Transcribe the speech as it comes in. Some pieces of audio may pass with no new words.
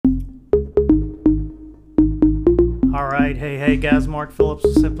Hey guys, Mark Phillips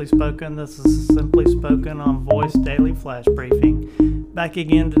with Simply Spoken. This is Simply Spoken on Voice Daily Flash Briefing. Back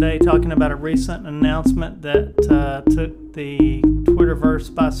again today talking about a recent announcement that took the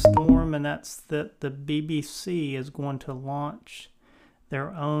Twitterverse by storm, and that's that the BBC is going to launch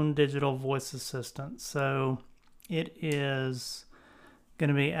their own digital voice assistant. So it is going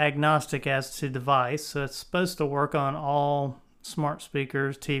to be agnostic as to device, so it's supposed to work on all smart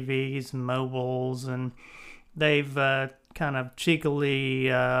speakers, TVs, and mobiles, and they've kind of cheekily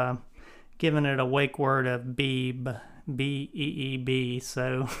given it a wake word of Beeb, B-E-E-B,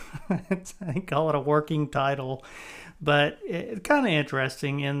 so I call it a working title. But it's kind of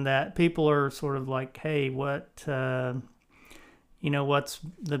interesting in that people are sort of like, hey, what's the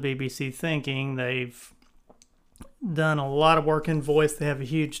BBC thinking? They've done a lot of work in voice. They have a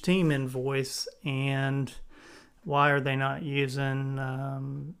huge team in voice, and why are they not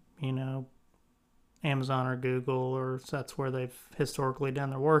using, Amazon or Google, or that's where they've historically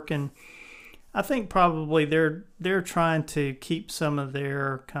done their work? And I think probably they're trying to keep some of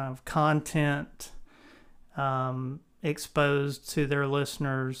their kind of content exposed to their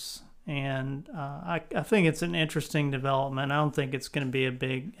listeners, and I think it's an interesting development. I don't think it's going to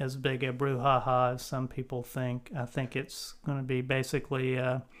be as big a brouhaha as some people think. I think it's going to be basically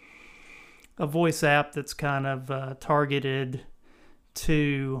a voice app that's kind of targeted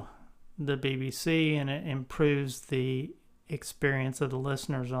to the BBC, and it improves the experience of the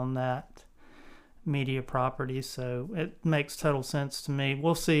listeners on that media property. So it makes total sense to me.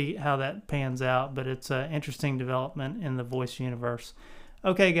 We'll see how that pans out, but it's an interesting development in the voice universe.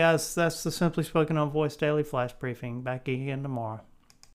 Okay guys, that's the Simply Spoken on Voice Daily Flash Briefing. Back again tomorrow.